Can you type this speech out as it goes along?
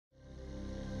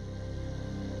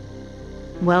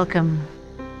Welcome.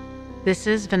 This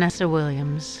is Vanessa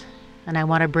Williams, and I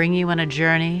want to bring you on a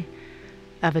journey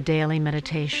of a daily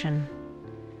meditation,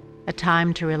 a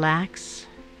time to relax,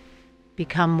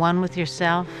 become one with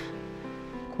yourself,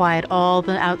 quiet all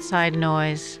the outside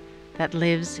noise that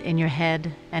lives in your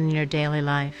head and in your daily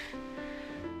life.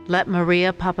 Let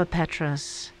Maria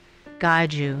Papapetros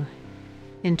guide you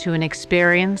into an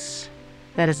experience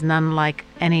that is none like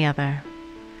any other.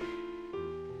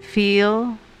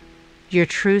 Feel your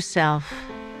true self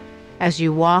as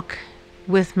you walk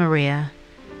with Maria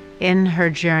in her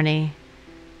journey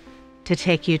to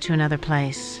take you to another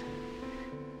place,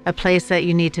 a place that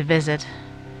you need to visit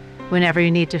whenever you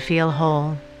need to feel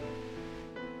whole.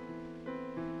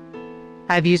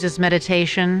 I've used this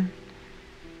meditation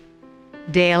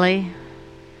daily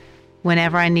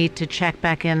whenever I need to check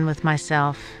back in with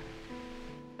myself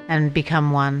and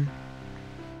become one.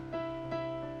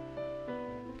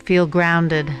 Feel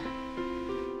grounded.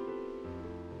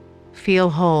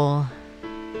 Feel whole.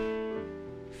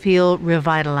 Feel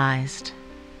revitalized.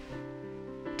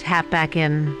 Tap back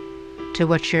in to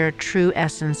what your true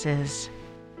essence is.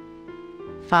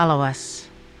 Follow us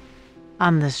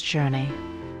on this journey.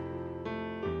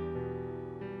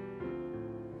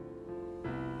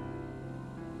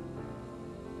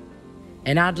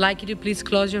 And I'd like you to please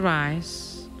close your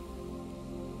eyes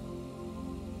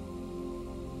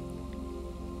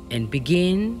and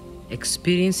begin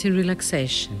experiencing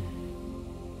relaxation.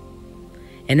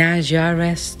 And as you are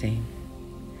resting,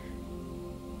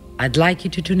 I'd like you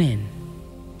to tune in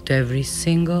to every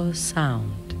single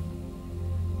sound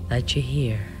that you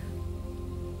hear,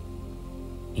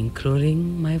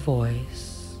 including my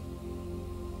voice,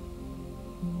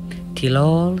 till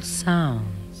all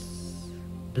sounds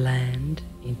blend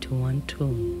into one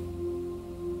tune.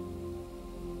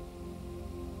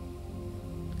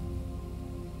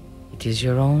 It is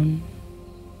your own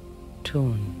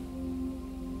tune.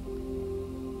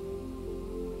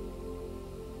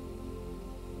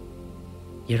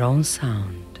 Your own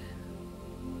sound.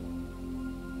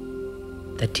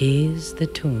 That is the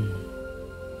tune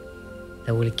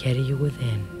that will carry you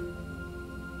within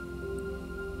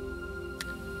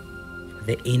for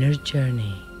the inner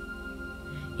journey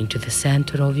into the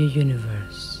center of your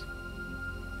universe.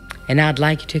 And I'd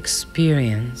like you to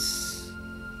experience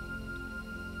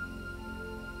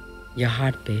your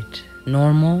heartbeat,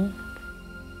 normal,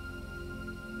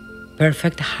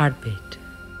 perfect heartbeat.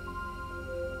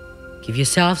 Give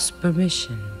yourselves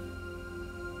permission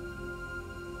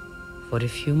for a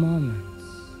few moments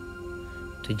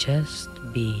to just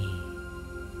be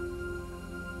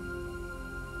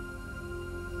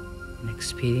and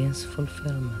experience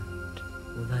fulfillment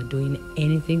without doing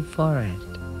anything for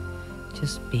it.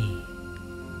 Just be.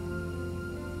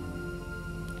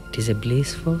 It is a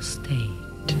blissful state.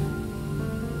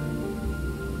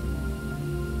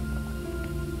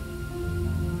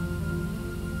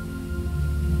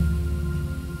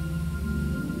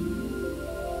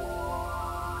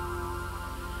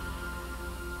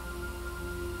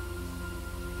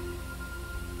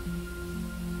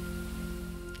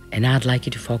 And I'd like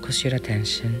you to focus your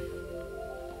attention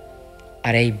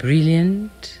at a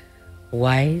brilliant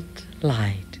white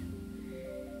light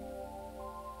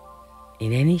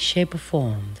in any shape or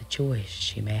form that you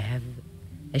wish. You may have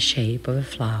a shape of a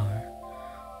flower,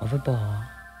 of a ball,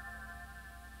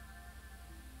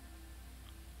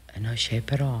 and no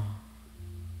shape at all.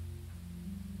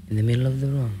 In the middle of the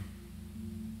room,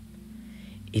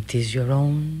 it is your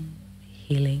own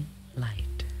healing light.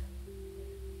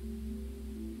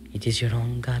 It is your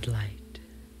own God light.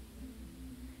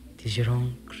 It is your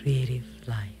own creative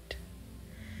light.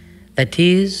 That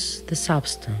is the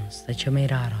substance that you're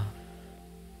made out of.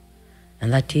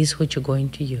 And that is what you're going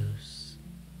to use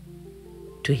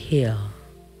to heal,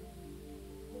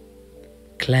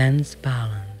 cleanse,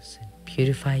 balance, and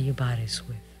purify your bodies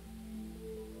with.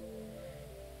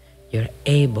 You're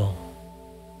able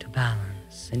to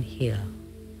balance and heal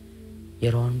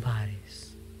your own bodies.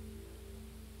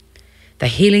 The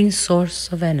healing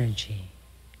source of energy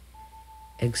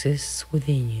exists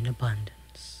within you in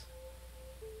abundance.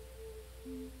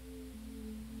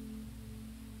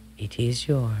 It is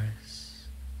yours.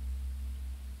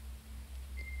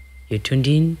 You're tuned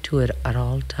in to it at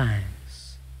all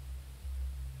times.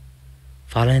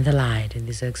 Following the light in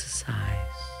this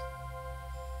exercise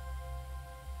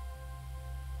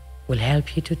will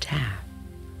help you to tap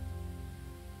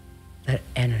that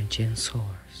energy and source.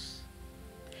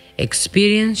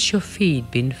 Experience your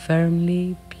feet being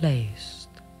firmly placed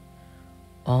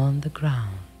on the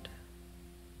ground.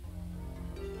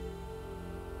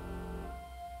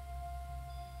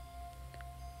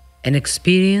 and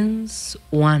experience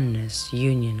oneness,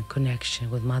 union,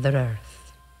 connection with Mother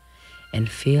Earth, and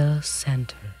feel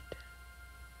centered.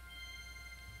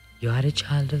 You are a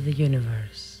child of the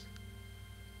universe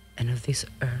and of this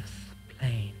earth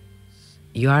plane.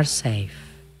 You are safe,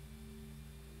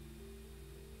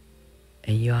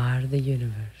 and you are the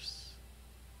universe.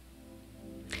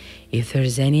 If there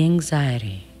is any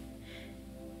anxiety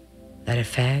that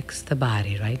affects the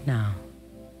body right now,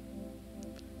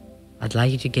 I'd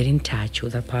like you to get in touch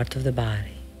with that part of the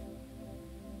body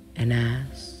and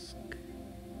ask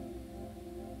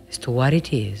as to what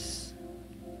it is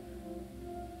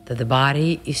that the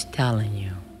body is telling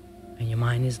you and your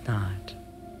mind is not.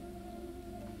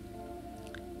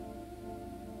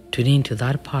 Tune into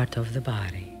that part of the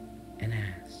body and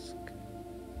ask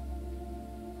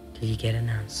till you get an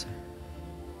answer.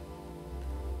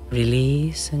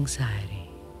 Release anxiety.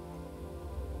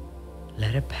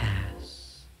 Let it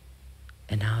pass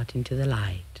and out into the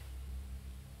light.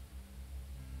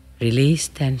 Release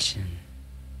tension.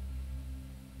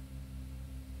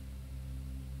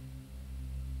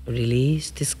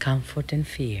 Release discomfort and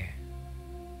fear.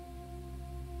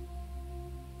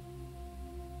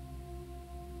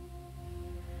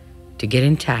 To get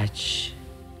in touch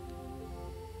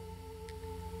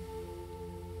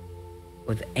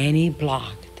with any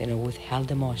blocked and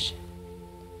withheld emotion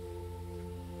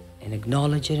and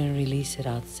acknowledge it and release it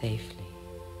out safely.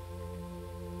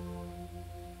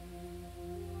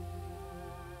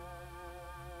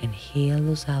 And heal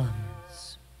those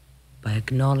elements by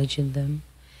acknowledging them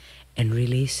and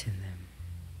releasing them.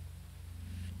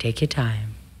 Take your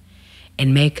time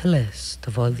and make a list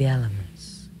of all the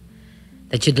elements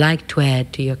that you'd like to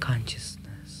add to your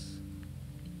consciousness.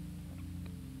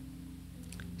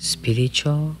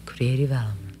 Spiritual, creative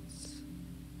elements.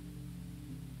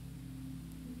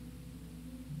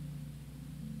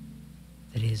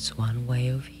 That is one way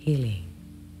of healing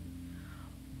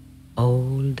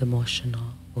old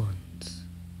emotional wounds.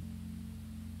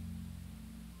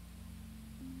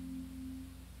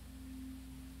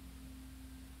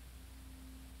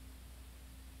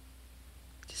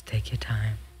 Just take your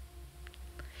time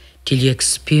till you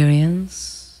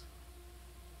experience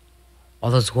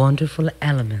all those wonderful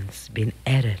elements being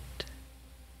added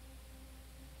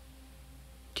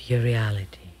to your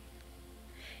reality.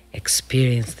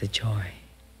 Experience the joy.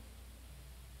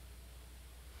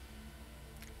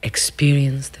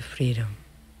 Experience the freedom.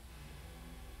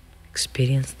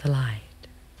 Experience the light.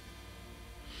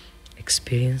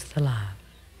 Experience the love.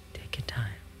 Take your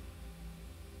time.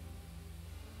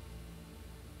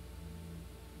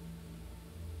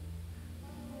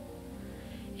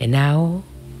 And now,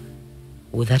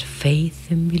 with that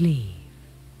faith and belief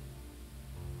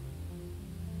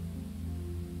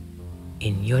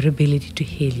in your ability to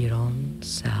heal your own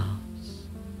selves,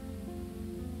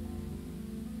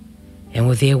 and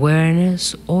with the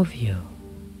awareness of you,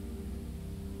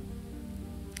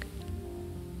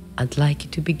 I'd like you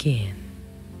to begin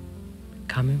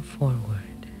coming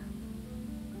forward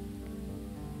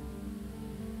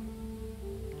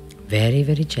very,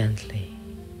 very gently.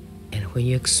 And when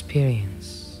you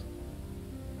experience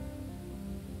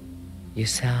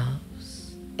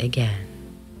yourselves again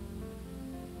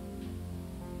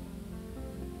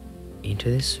into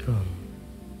this room,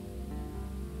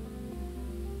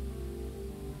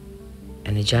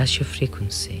 and adjust your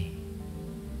frequency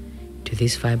to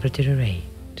this vibratory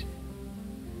rate,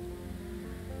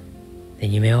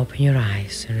 then you may open your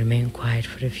eyes and remain quiet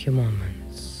for a few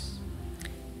moments.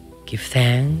 Give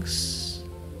thanks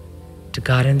to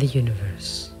God and the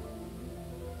universe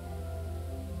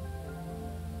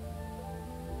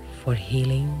for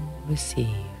healing received,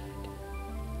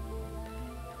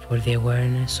 for the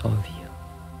awareness of you.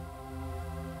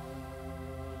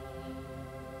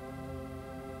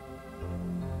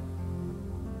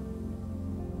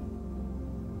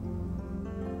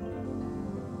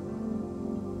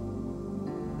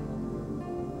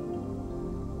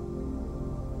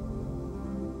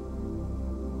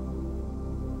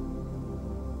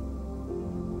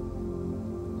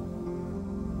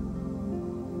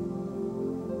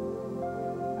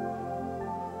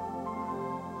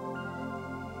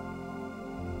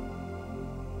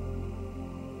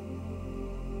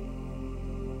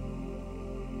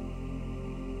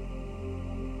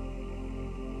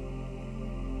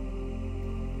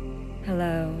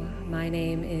 Hello, my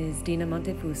name is Dina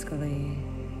Montefuscoli.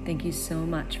 Thank you so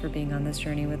much for being on this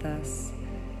journey with us.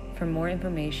 For more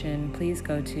information, please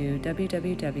go to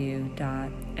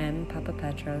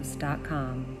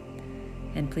www.mpapapetros.com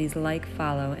and please like,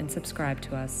 follow, and subscribe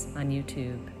to us on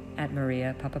YouTube at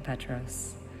Maria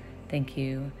Papapetros. Thank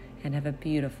you, and have a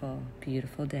beautiful,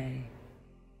 beautiful day.